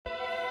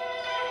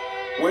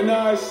When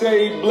I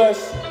say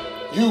bless,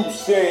 you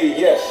say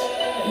yes.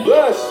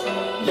 Bless,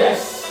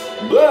 Yes.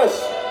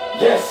 bless.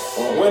 Yes.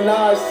 When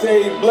I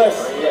say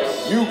bless,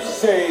 Yes. you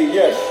say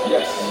yes.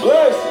 Yes.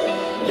 Bless,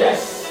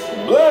 Yes.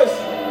 bless.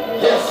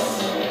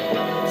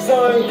 Yes.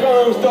 Sun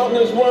comes,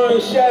 darkness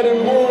runs, shattered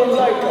moon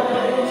like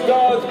a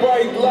stars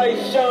bright light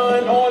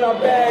shine on a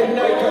bad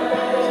night.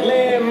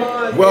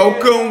 Landmines.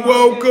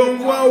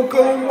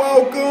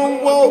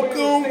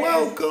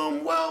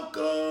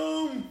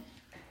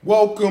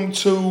 Welcome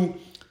to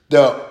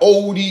the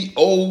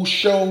ODO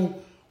show,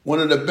 one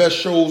of the best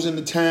shows in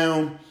the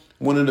town,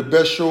 one of the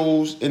best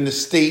shows in the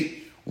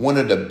state, one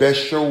of the best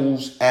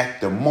shows at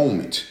the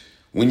moment.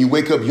 When you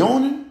wake up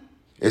yawning,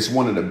 it's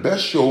one of the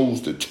best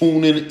shows to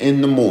tune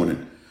in the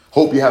morning.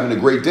 Hope you're having a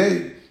great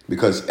day,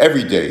 because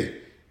every day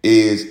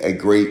is a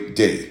great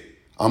day.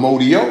 I'm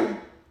ODO,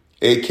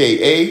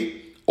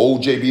 a.k.a.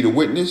 OJB the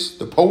Witness,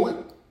 the poet,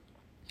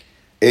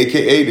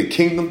 a.k.a. the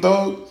Kingdom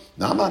Thug.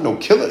 Now, I'm not no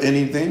killer or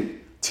anything.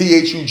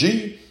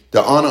 THUG,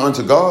 the honor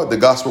unto God, the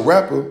gospel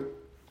rapper,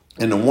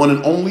 and the one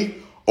and only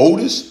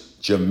Otis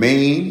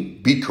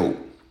Jermaine Biko.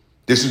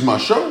 This is my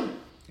show,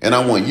 and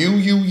I want you,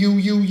 and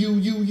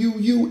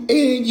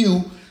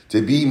you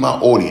to be my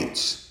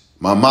audience.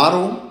 My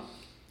motto: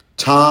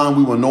 time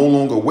we will no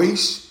longer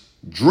waste,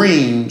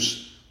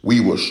 dreams we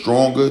will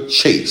stronger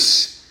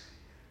chase.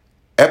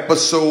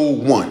 Episode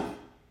 1.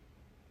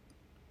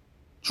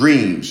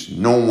 Dreams,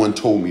 no one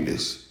told me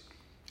this.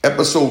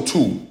 Episode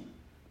 2,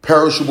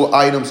 perishable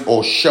items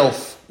or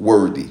shelf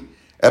worthy.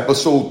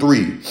 Episode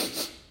 3,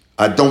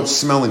 I don't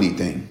smell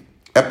anything.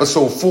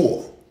 Episode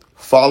 4,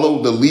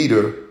 follow the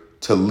leader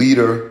to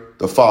leader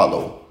the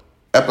follow.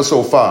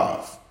 Episode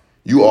 5,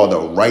 you are the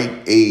right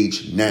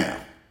age now.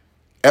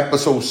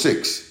 Episode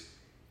 6,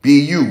 be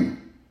you,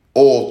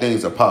 all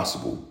things are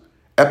possible.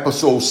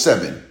 Episode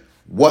 7,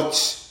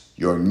 what's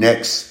your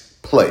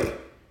next play?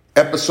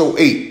 Episode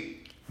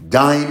 8,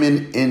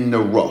 diamond in the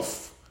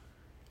rough.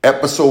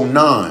 Episode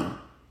 9,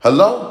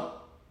 hello?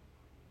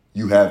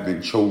 You have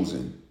been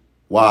chosen.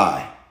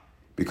 Why?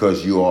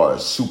 Because you are a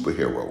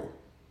superhero.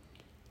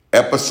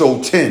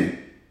 Episode 10,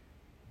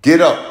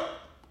 get up,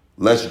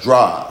 let's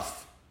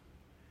drive.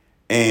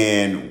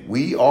 And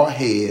we are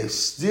here,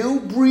 still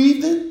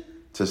breathing,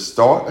 to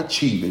start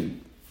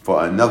achieving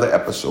for another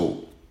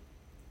episode.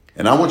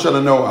 And I want y'all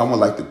to know, I would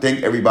like to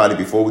thank everybody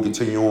before we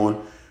continue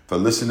on for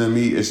listening to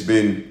me. It's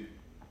been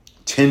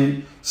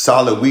 10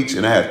 solid weeks,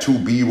 and I have 2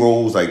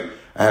 B-rolls. Like,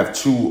 I have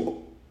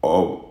 2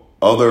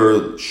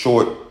 other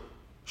short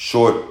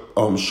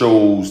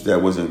shows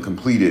that wasn't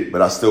completed,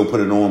 but I still put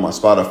it on my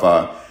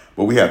Spotify.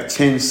 But we have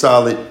 10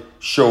 solid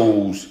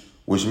shows,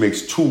 which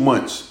makes 2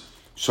 months.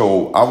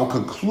 So I will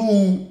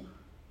conclude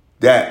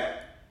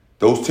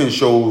those 10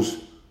 shows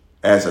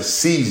as a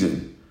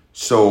season.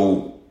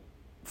 So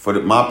for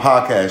my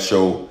podcast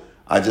show,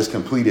 I just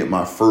completed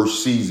my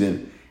first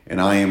season,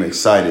 and I am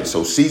excited.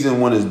 So season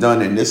 1 is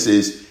done, and this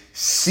is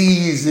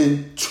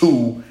season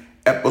 2,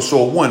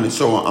 episode 1. And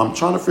so I'm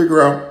trying to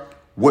figure out,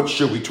 what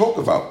should we talk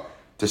about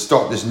to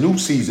start this new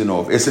season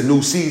off? It's a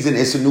new season.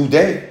 It's a new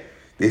day.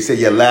 They say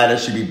your ladder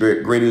should be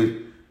greater.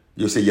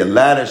 You'll say your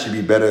ladder should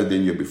be better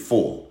than your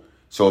before.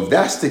 So if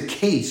that's the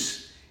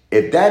case,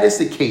 if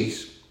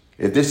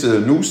this is a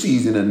new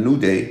season, a new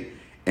day,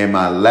 and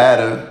my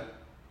ladder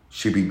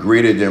should be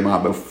greater than my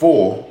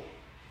before,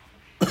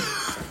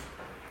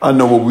 I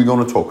know what we're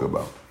going to talk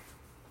about.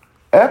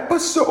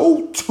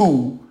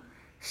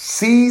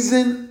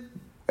 Season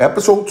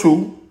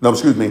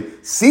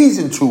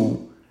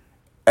 2,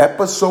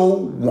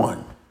 episode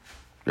 1.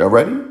 Y'all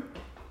ready?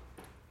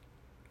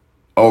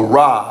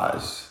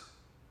 Arise.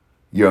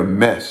 Your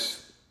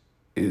mess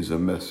is a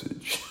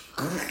message.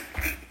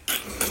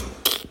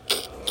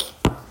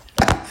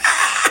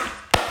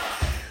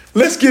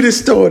 Let's get it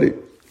started.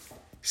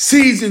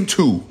 Season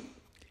 2,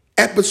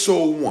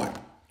 episode 1.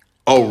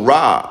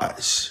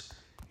 Arise.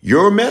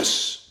 Your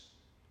mess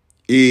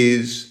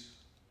is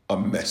a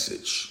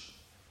message.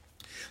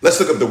 Let's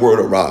look up the word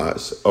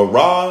arise.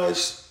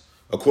 Arise,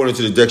 according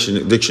to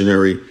the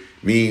dictionary,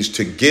 means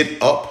to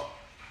get up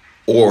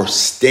or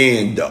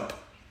stand up.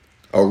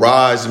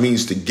 Arise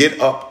means to get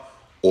up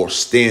or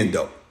stand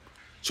up.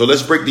 So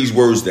let's break these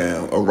words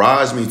down.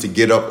 Arise means to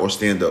get up or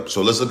stand up.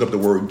 So let's look up the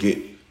word get.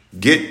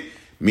 Get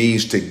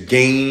means to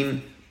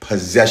gain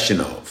possession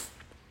of.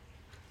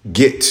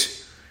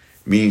 Get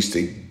means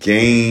to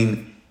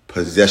gain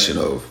possession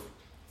of.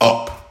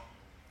 Up.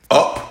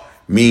 Up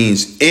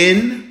means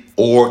in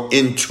or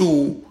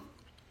into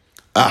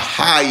a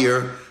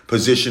higher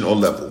position or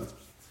level.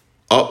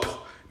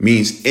 Up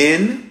means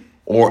in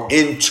or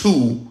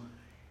into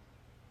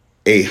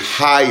a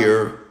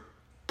higher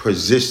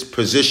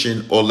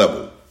position or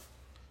level.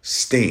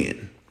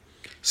 Stand.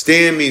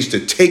 Stand means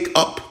to take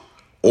up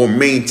or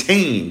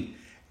maintain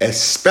a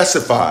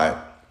specified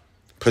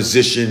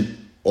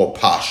position or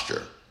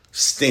posture.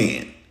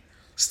 Stand.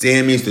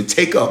 Stand means to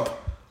take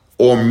up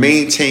or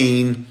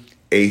maintain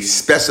a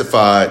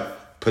specified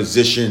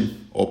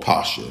position or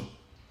posture.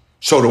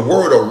 So the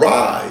word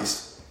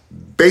arise,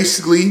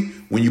 basically,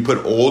 when you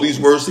put all these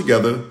words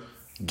together,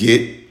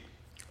 get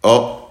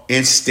up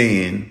and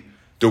stand.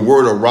 The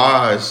word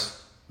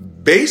arise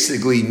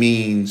basically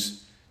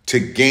means to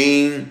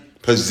gain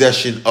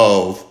possession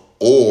of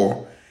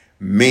or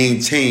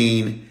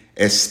maintain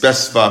a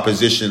specified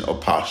position or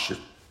posture.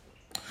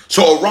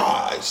 So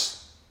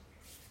arise,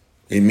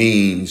 it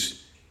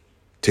means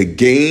to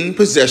gain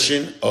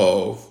possession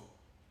of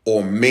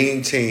or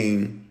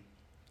maintain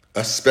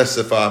a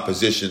specified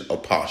position or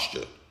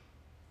posture.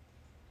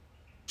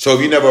 So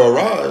if you never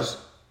arise,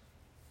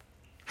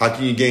 how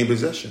can you gain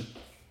possession?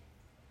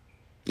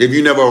 If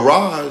you never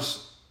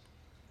arise,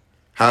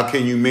 how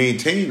can you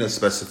maintain a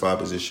specified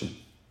position?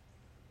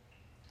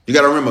 You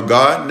got to remember,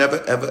 God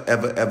never, ever,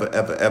 ever, ever,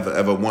 ever, ever,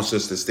 ever wants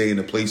us to stay in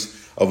the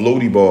place of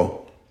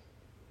Lodibar.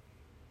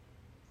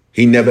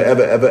 He never,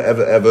 ever, ever,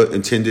 ever, ever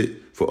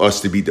intended for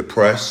us to be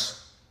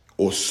depressed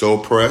or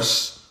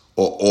suppressed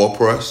or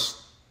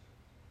oppressed.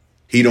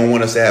 He don't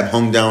want us to have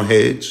hung down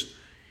heads.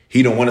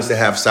 He don't want us to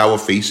have sour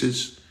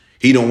faces.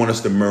 He don't want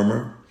us to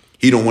murmur.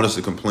 He don't want us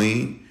to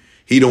complain.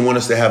 He don't want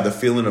us to have the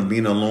feeling of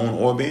being alone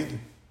or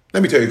abandoned.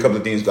 Let me tell you a couple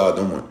of things God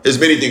don't want. There's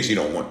many things he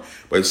don't want.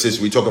 But since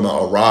we talk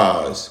about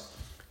arise,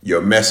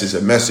 your mess is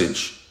a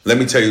message. Let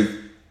me tell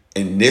you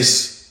in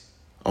this,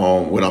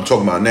 what I'm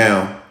talking about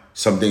now,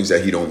 some things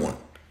that he don't want.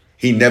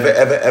 He never,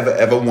 ever, ever,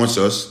 ever wants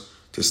us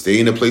to stay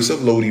in the place of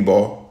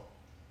Lodibar.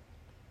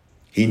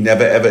 He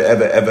never, ever,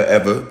 ever, ever,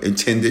 ever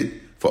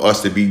intended for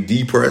us to be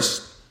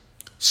depressed,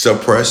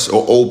 suppressed,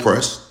 or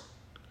oppressed.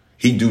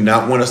 He do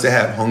not want us to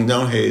have hung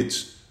down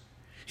heads.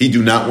 He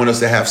do not want us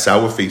to have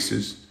sour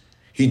faces.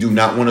 He do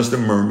not want us to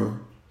murmur.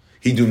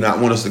 He do not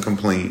want us to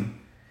complain.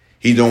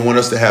 He don't want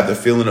us to have the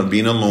feeling of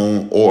being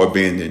alone or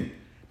abandoned,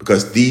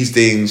 because these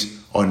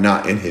things are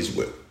not in his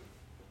will.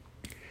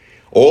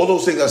 All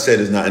those things I said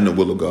is not in the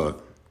will of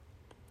God.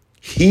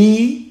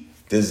 He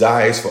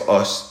desires for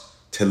us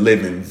to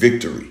live in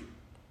victory.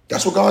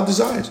 That's what God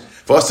desires,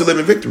 for us to live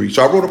in victory.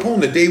 So I wrote a poem,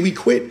 The Day We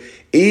Quit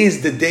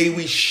is the day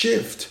we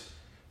shift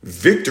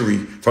victory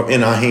from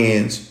in our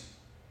hands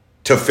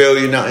to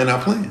failure not in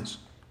our plans.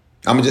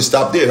 I'm going to just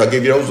stop there. I'll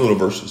give you those little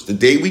verses. The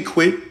day we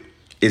quit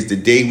is the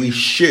day we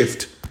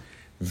shift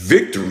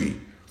victory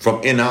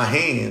from in our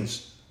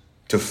hands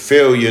to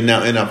failure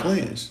now in our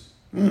plans.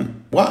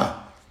 Why?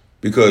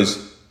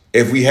 Because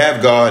if we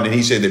have God and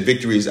he said that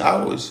victory is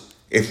ours,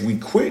 if we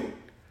quit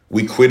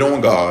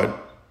on God,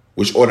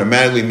 which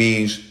automatically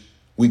means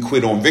we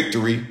quit on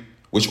victory,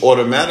 which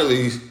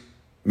automatically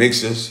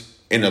makes us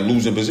in a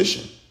losing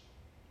position.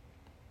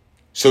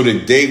 So the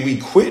day we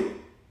quit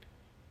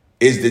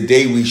is the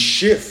day we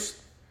shift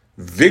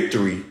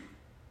victory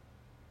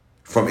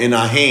from in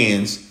our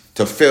hands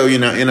to failure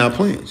now in our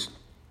plans.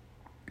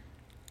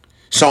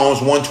 Psalms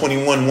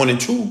 121, 1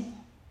 and 2,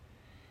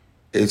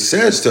 it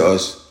says to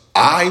us,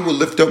 I will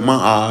lift up my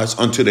eyes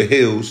unto the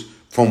hills,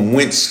 from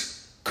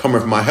whence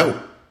cometh my help.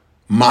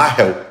 My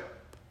help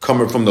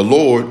cometh from the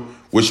Lord,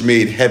 which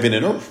made heaven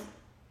and earth.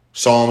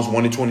 Psalms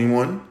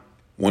 121,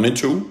 1 and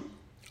 2,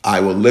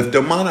 I will lift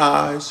up mine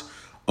eyes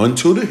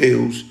unto the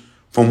hills,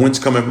 from whence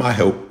cometh my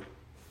help.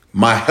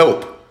 My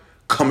help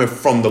cometh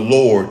from the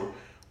Lord,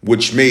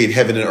 which made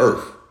heaven and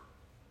earth.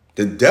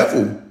 The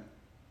devil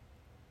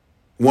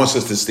wants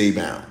us to stay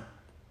bound.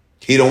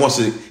 He don't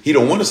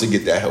want us to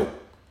get that help.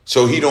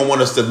 So he don't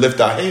want us to lift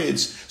our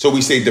heads. So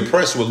we stay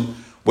depressed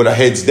with our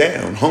heads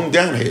down, hung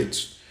down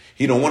heads.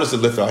 He don't want us to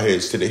lift our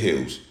heads to the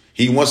hills.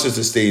 He wants us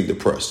to stay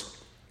depressed,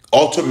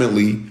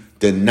 ultimately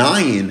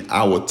denying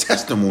our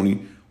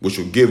testimony, which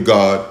will give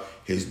God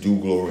his due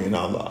glory in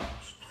our lives.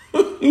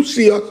 You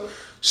see how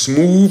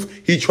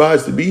smooth he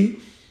tries to be,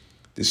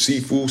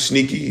 deceitful,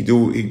 sneaky.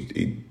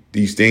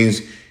 These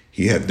things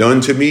he have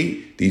done to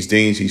me, these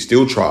things he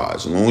still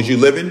tries. As long as you're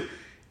living,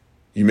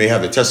 you may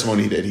have the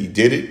testimony that he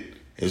did it.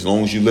 As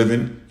long as you're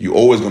living, you're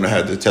always going to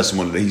have the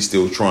testimony that he's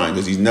still trying,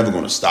 because he's never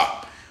going to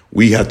stop.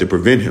 We have to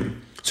prevent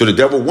him. So the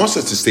devil wants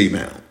us to stay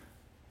bound,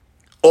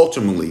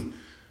 ultimately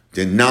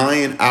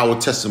denying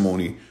our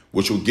testimony,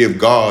 which will give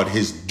God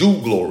his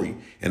due glory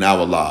in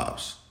our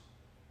lives.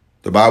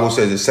 The Bible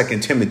says in 2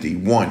 Timothy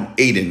 1,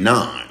 8 and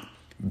 9,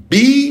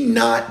 be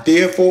not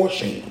therefore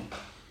ashamed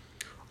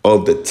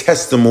of the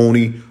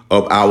testimony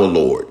of our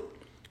Lord,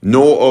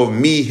 nor of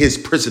me his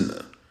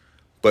prisoner,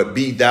 but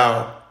be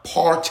thou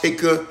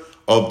partaker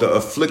of the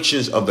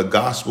afflictions of the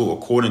gospel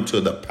according to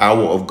the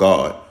power of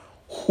God,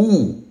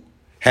 who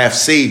hath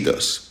saved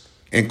us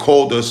and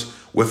called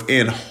us with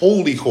an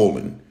holy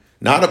calling,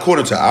 not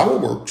according to our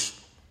works,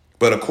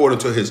 but according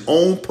to his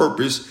own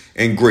purpose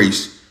and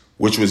grace,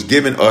 which was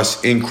given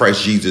us in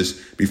Christ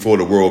Jesus before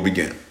the world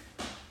began.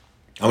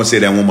 I'm going to say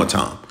that one more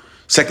time.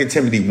 2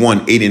 Timothy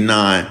 1, 8 and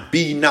 9,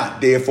 be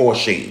not therefore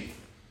ashamed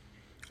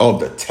of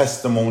the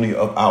testimony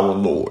of our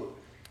Lord,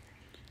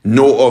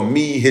 nor of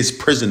me his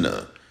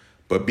prisoner,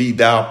 but be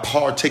thou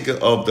partaker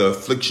of the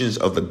afflictions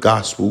of the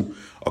gospel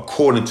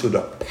according to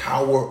the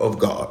power of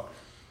God,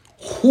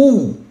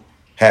 who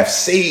have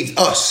saved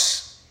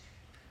us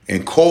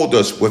and called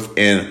us with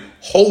an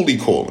holy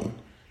calling,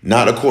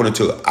 not according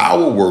to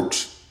our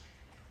works,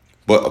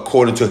 but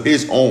according to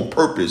his own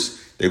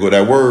purpose. There go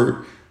that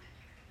word,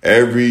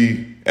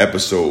 Every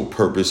episode,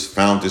 purpose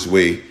found its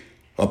way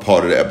a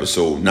part of the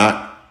episode,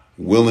 not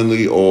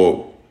willingly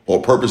or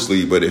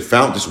purposely, but it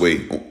found its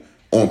way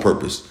on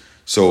purpose.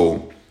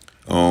 So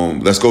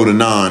let's go to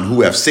 9.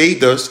 Who have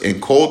saved us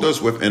and called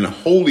us with an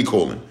holy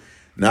calling,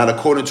 not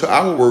according to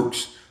our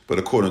works, but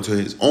according to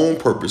his own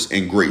purpose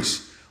and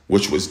grace,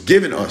 which was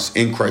given us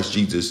in Christ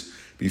Jesus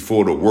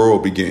before the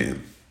world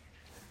began.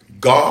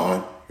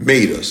 God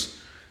made us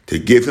to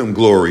give him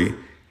glory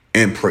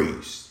and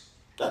praise.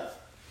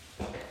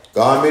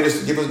 God made us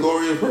to give us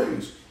glory and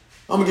praise.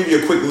 I'm going to give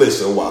you a quick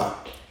list of why.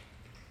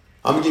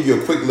 I'm going to give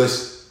you a quick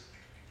list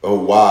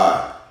of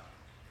why.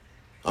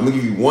 I'm going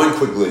to give you one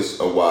quick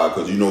list of why,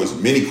 because you know it's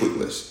many quick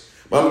lists.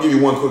 But I'm going to give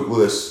you one quick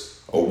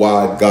list of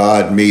why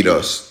God made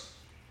us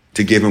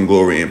to give him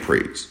glory and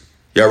praise.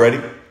 Y'all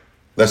ready?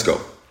 Let's go.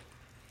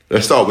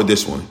 Let's start with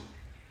this one,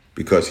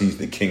 because he's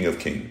the King of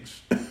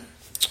Kings.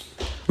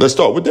 Let's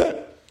start with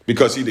that,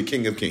 because he's the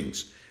King of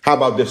Kings. How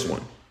about this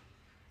one?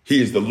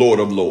 He is the Lord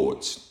of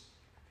Lords.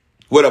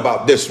 What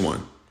about this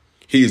one?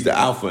 He is the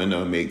Alpha and the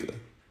Omega.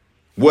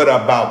 What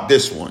about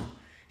this one?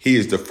 He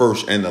is the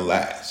first and the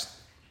last.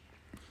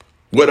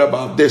 What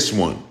about this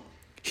one?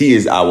 He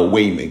is our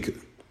waymaker.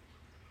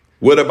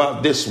 What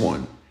about this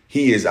one?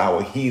 He is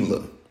our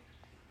healer.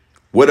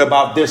 What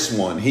about this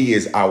one? He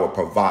is our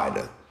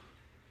provider.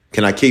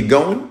 Can I keep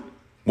going?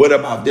 What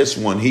about this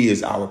one? He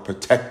is our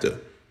protector.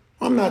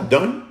 I'm not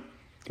done.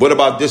 What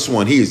about this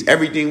one? He is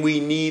everything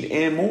we need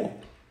and more.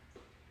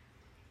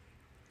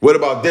 What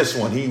about this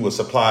one? He will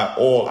supply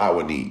all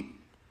our need.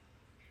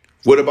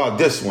 What about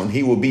this one?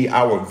 He will be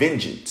our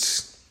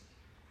vengeance.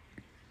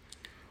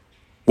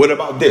 What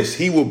about this?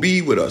 He will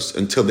be with us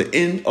until the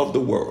end of the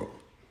world.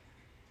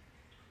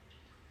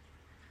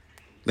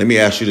 Let me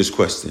ask you this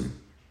question.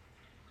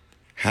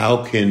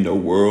 How can the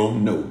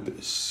world know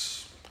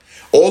this?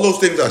 All those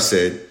things I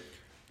said,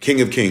 King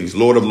of Kings,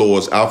 Lord of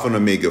Lords, Alpha and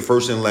Omega,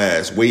 first and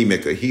last,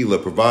 waymaker, healer,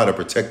 provider,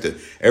 protector,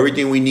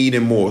 everything we need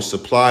and more,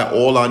 supply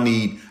all our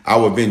need,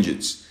 our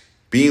vengeance,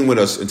 being with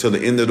us until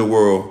the end of the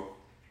world.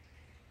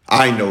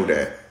 I know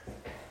that.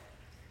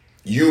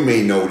 You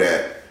may know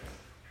that.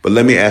 But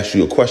let me ask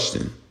you a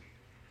question.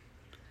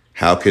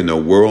 How can the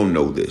world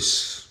know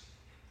this?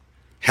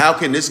 How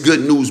can this good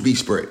news be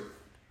spread?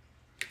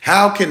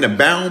 How can the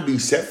bound be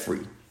set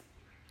free?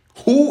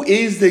 Who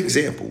is the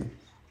example?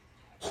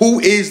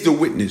 Who is the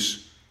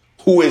witness?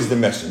 Who is the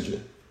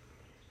messenger?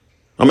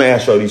 I'm going to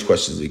ask y'all these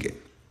questions again.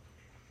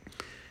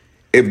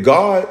 If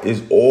God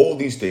is all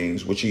these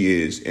things, which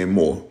he is, and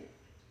more,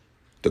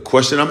 the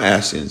question I'm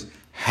asking is,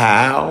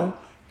 how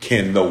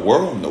can the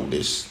world know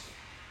this?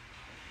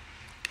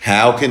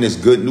 How can this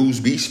good news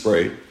be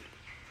spread?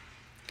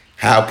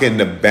 How can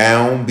the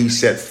bound be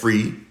set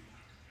free?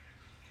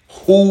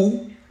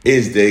 Who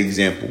is the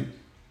example?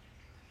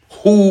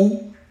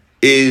 Who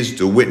is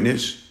the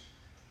witness?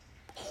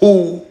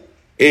 Who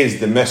is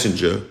the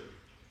messenger?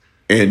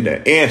 And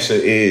the answer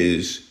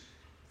is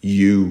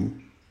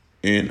you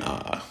and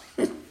I.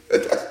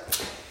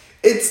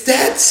 It's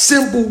that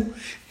simple.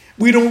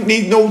 We don't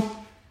need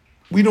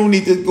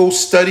to go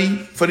study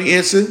for the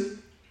answer.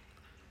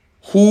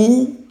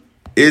 Who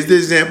is the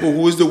example?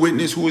 Who is the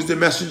witness? Who is the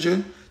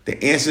messenger?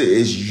 The answer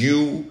is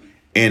you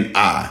and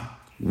I.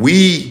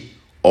 We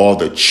are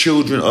the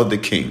children of the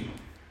King.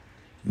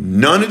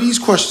 None of these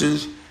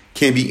questions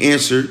can be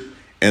answered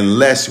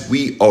unless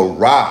we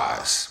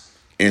arise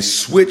and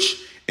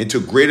switch into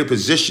greater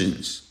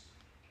positions.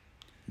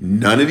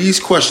 None of these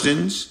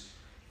questions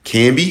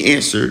can be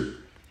answered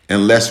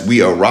unless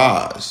we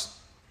arise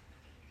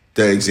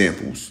the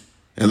examples,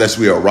 unless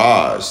we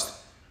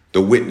arise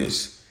the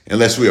witness,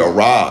 unless we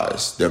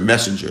arise the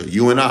messenger,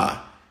 you and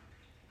I,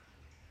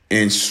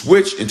 and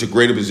switch into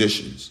greater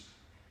positions.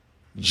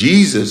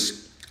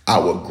 Jesus,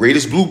 our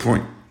greatest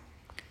blueprint,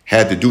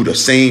 had to do the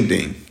same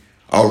thing.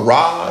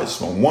 Arise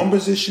from one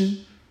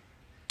position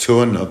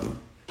to another.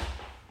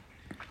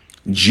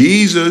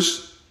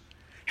 Jesus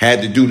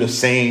had to do the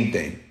same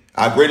thing.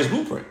 Our greatest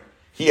blueprint.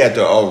 He had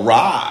to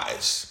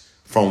arise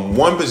from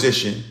one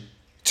position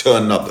to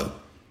another.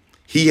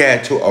 He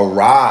had to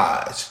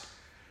arise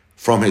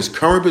from his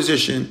current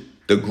position,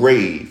 the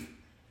grave,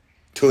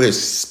 to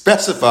his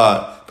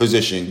specified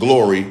position,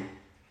 glory.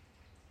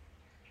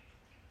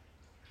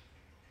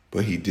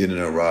 But he didn't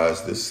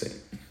arise the same.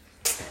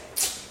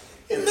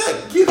 You're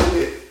not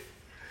getting it.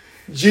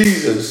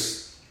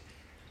 Jesus,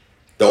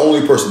 the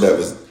only person that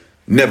was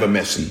never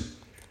messy.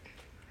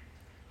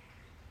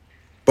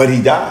 But he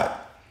died.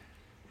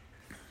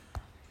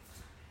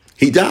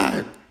 He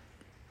died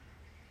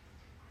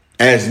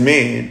as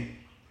man.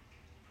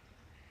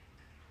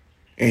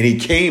 And he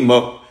came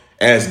up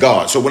as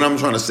God. So what I'm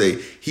trying to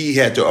say, he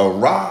had to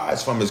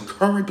arise from his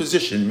current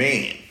position,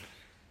 man.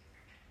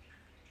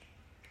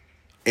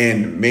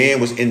 And man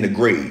was in the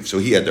grave. So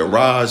he had to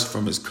rise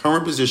from his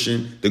current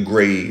position, the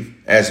grave,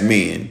 as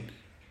man,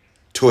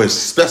 to his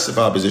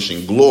specified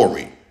position,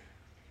 glory.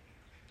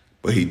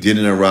 But he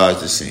didn't arise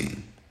the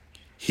same.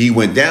 He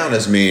went down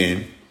as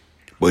man,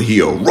 but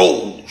he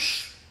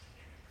arose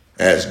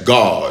as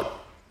God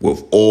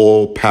with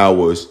all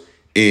powers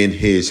in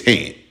his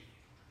hand.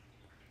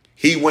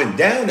 He went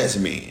down as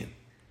man,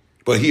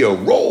 but he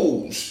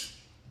arose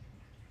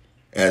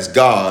as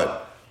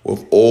God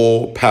with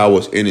all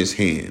powers in his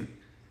hand.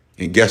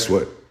 And guess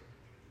what?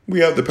 We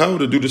have the power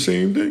to do the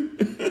same thing.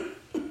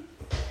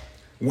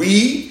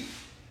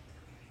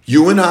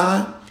 You and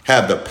I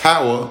have the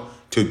power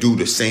to do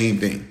the same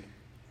thing.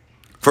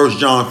 1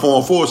 John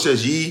 4:4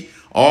 says, ye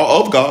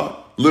are of God,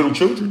 little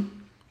children,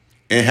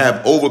 and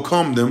have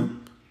overcome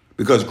them,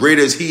 because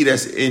greater is he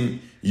that's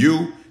in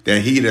you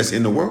than he that's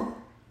in the world.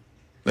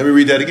 Let me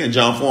read that again.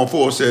 John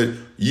 4:4 said,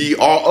 ye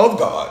are of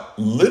God,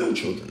 little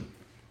children,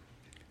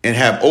 and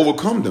have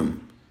overcome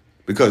them,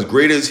 because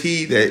greater is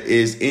he that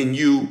is in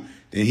you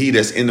than he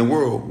that's in the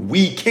world.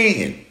 We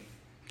can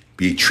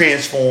be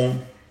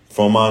transformed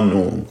from our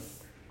norm.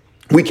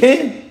 We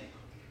can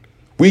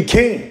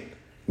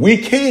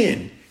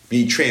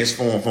be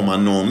transformed from our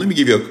norm. Let me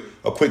give you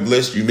a quick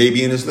list. You may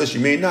be in this list, you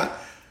may not,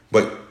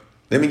 but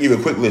let me give you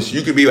a quick list.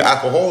 You could be an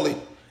alcoholic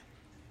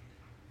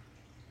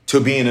to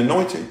being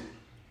anointed.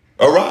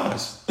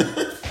 Arise.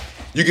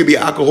 You could be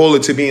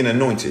alcoholic to being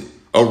anointed.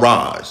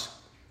 Arise.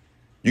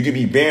 You could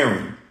be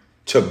barren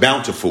to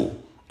bountiful.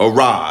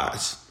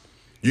 Arise.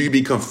 You could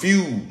be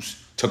confused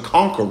to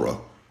conqueror.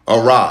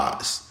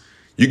 Arise.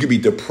 You could be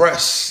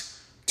depressed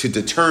to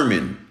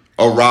determined.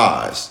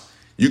 Arise.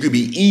 You could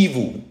be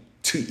evil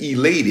to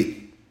elated.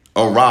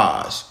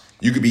 Arise.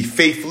 You could be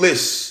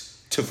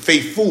faithless to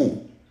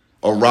faithful.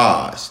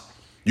 Arise.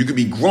 You could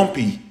be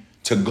grumpy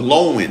to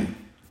glowing.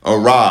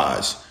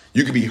 Arise.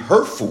 You could be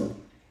hurtful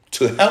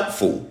to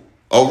helpful.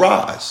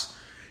 Arise.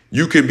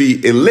 You could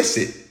be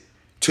illicit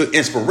to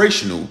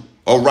inspirational.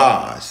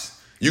 Arise.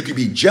 You could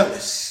be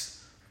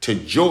jealous to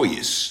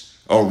joyous.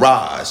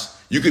 Arise.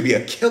 You could be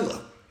a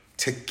killer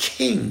to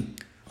king.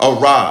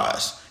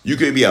 Arise. You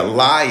could be a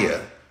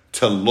liar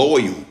to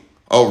loyal.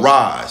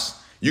 Arise.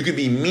 You could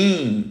be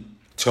mean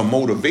to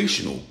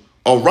motivational.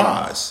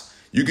 Arise.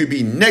 You could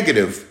be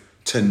negative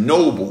to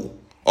noble.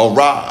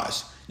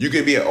 Arise. You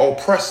could be an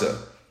oppressor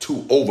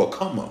to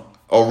overcomer.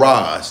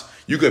 Arise.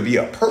 You could be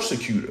a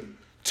persecutor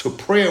to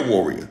prayer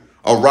warrior.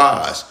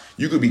 Arise.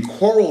 You could be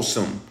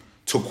quarrelsome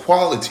to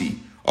quality.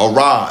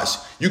 Arise.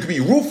 You could be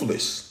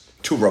ruthless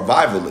to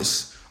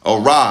revivalist.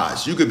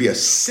 Arise. You could be a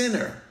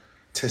sinner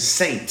to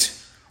saint.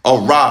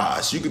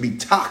 Arise. You could be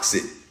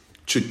toxic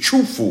to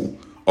truthful.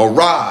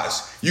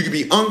 Arise. You could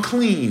be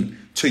unclean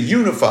to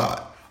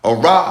unified.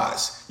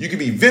 Arise. You could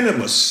be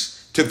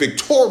venomous to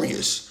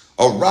victorious.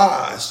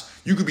 Arise.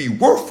 You could be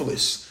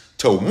worthless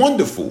to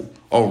wonderful.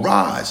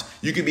 Arise.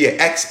 You could be an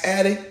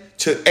ex-addict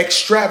to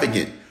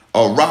extravagant.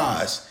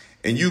 Arise.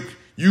 And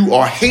you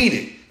are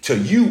hated to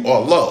you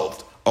are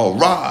loved.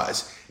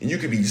 Arise. And you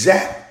could be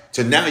zapped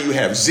to now you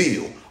have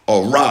zeal.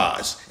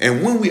 Arise.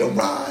 And when we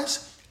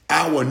arise,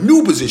 our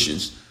new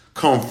positions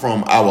come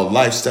from our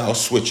lifestyle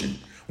switching.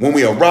 When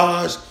we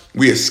arise,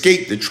 we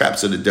escape the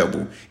traps of the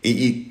devil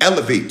and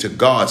elevate to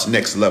God's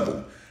next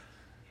level.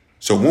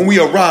 So when we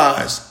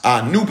arise,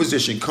 our new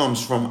position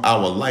comes from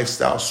our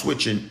lifestyle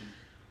switching.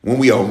 When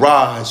we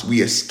arise,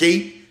 we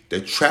escape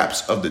the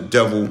traps of the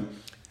devil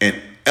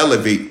and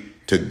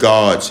elevate to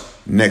God's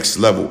next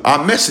level.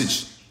 Our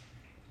message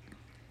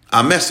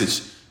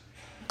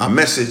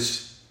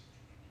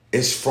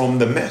is from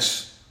the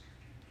mess.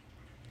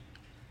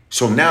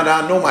 So now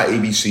that I know my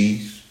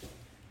ABCs,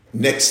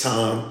 next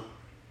time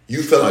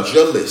you fill out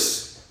your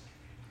list,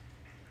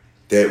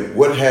 that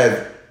what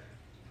have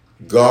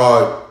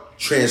God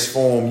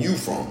transformed you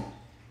from?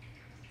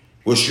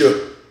 What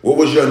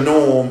was your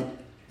norm,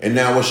 and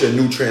now what's your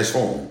new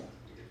transform?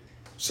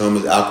 Some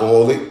is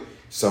alcoholic,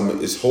 some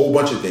is a whole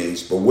bunch of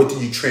things, but what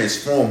did you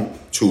transform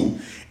to?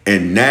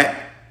 And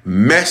that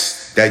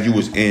mess that you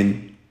was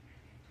in,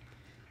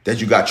 that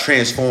you got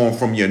transformed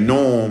from your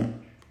norm,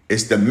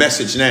 it's the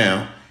message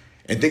now.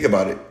 And think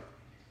about it.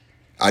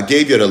 I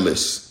gave you the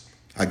list.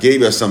 I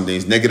gave you some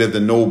things: negative to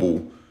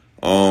noble,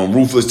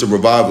 ruthless to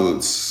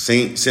revival,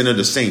 sinner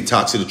to saint,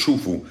 toxic to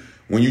truthful.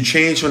 When you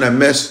change from that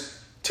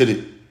mess to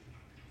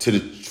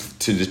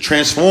the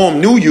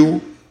transformed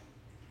new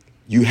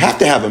you have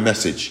to have a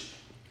message.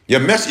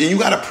 Your message, and you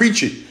got to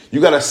preach it. You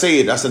got to say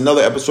it. That's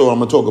another episode I'm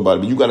going to talk about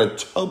it. But you got to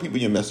tell people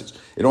your message.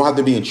 It don't have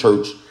to be in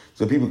church.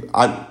 So people,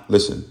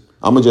 listen,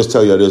 I'm going to just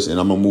tell you this and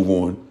I'm going to move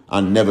on.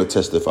 I never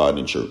testified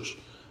in church.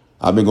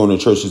 I've been going to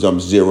church since I'm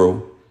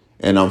 0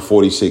 and I'm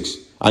 46.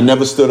 I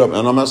never stood up,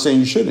 and I'm not saying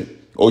you shouldn't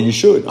or you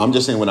should. I'm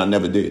just saying what I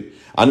never did.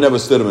 I never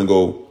stood up and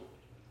go,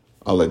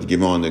 I like to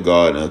give on to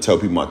God and I tell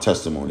people my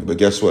testimony. But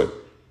guess what?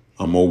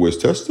 I'm always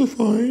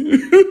testifying.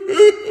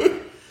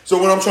 So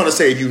what I'm trying to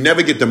say, if you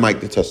never get the mic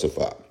to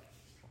testify,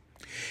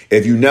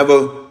 if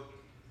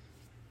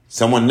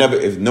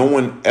no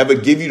one ever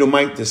give you the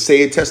mic to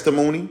say a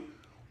testimony,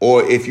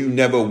 or if you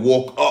never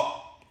walk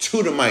up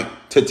to the mic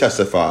to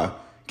testify,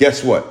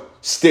 guess what?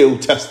 Still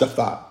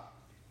testify.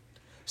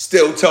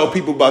 Still tell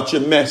people about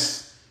your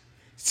mess.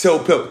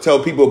 Still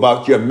tell people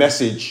about your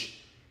message,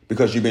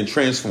 because you've been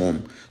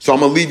transformed. So I'm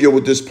going to leave you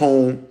with this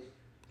poem.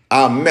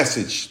 Our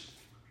message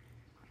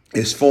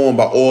is formed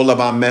by all of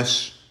our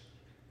mess.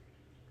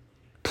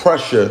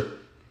 pressure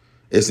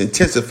is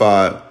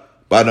intensified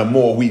by the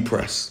more we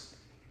press.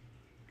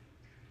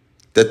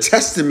 The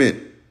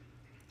testament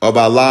of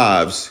our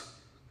lives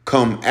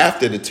come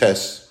after the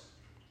test.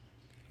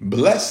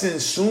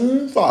 Blessings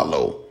soon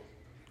follow.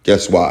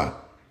 Guess why?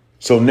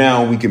 So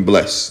now we can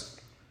bless.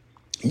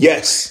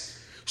 Yes,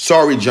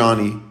 sorry,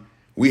 Johnny.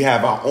 We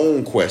have our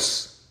own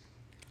quest.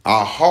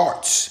 Our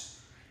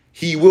hearts,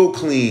 he will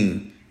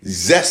clean,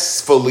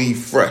 zestfully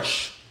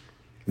fresh.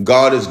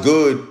 God is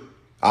good,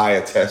 I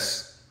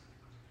attest.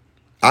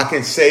 I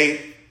can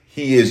say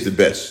he is the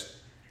best.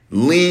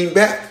 Lean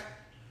back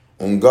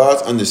on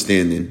God's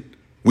understanding.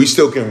 We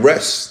still can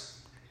rest.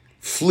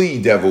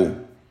 Flee, devil,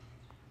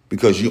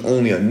 because you're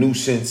only a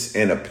nuisance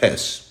and a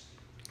pest.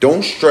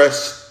 Don't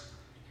stress.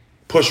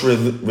 Push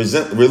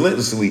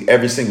relentlessly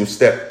every single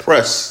step.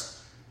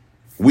 Press.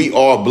 We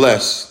are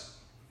blessed.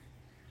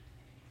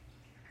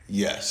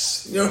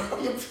 Yes. You know,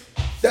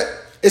 that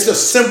it's a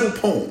simple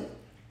poem.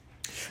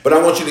 But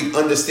I want you to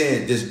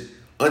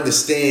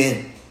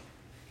understand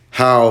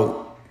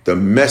how the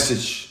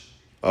message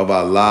of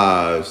our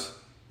lives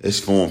is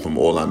formed from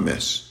all our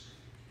mess.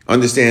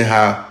 Understand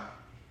how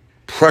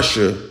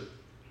pressure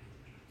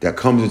that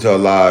comes into our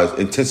lives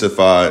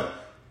intensified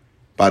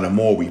by the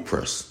more we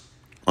press.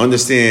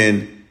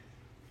 Understand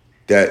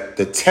that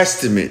the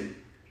testament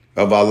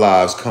of our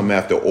lives come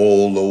after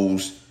all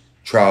those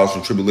trials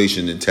and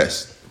tribulations and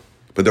tests.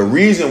 But the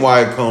reason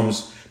why it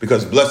comes,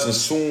 because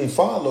blessings soon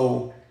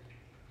follow,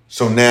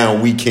 so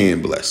now we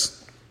can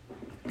bless.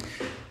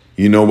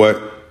 You know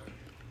what?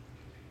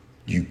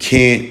 You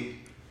can't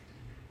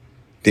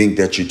think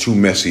that you're too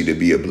messy to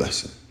be a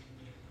blessing.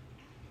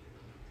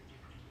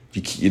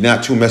 You're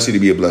not too messy to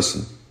be a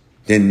blessing.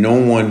 Then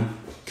no one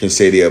can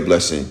say they're a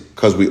blessing,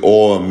 because we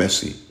all are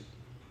messy.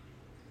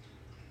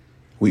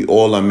 We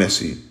all are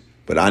messy.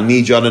 But I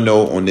need y'all to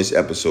know on this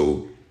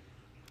episode,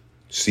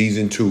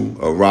 season 2,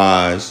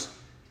 Arise.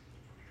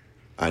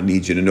 I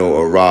need you to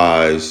know,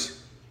 arise.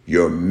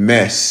 Your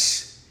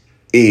mess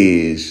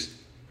is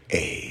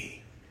a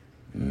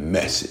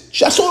message.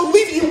 That's all I'm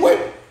leaving you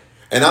with.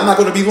 And I'm not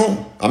going to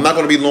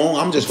be long.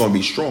 I'm just going to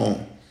be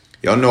strong.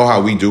 Y'all know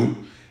how we do.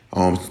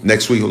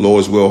 Next week,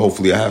 Lord's will,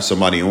 hopefully I have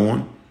somebody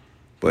on.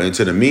 But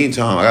until the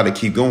meantime, I got to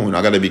keep going.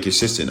 I got to be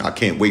consistent. I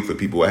can't wait for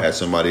people. I had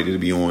somebody to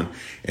be on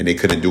and they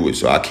couldn't do it.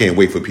 So I can't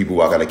wait for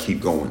people. I got to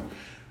keep going.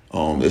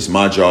 It's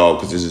my job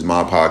because this is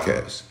my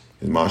podcast.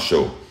 It's my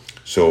show.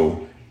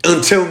 So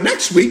until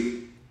next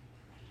week,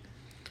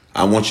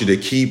 I want you to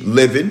keep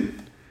living.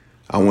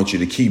 I want you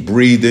to keep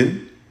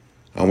breathing.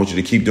 I want you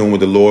to keep doing what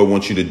the Lord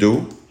wants you to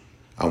do.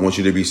 I want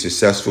you to be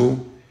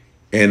successful.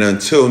 And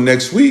until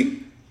next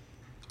week,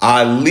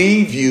 I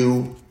leave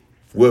you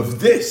with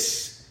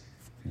this.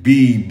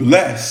 Be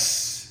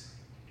blessed.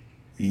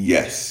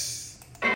 Yes.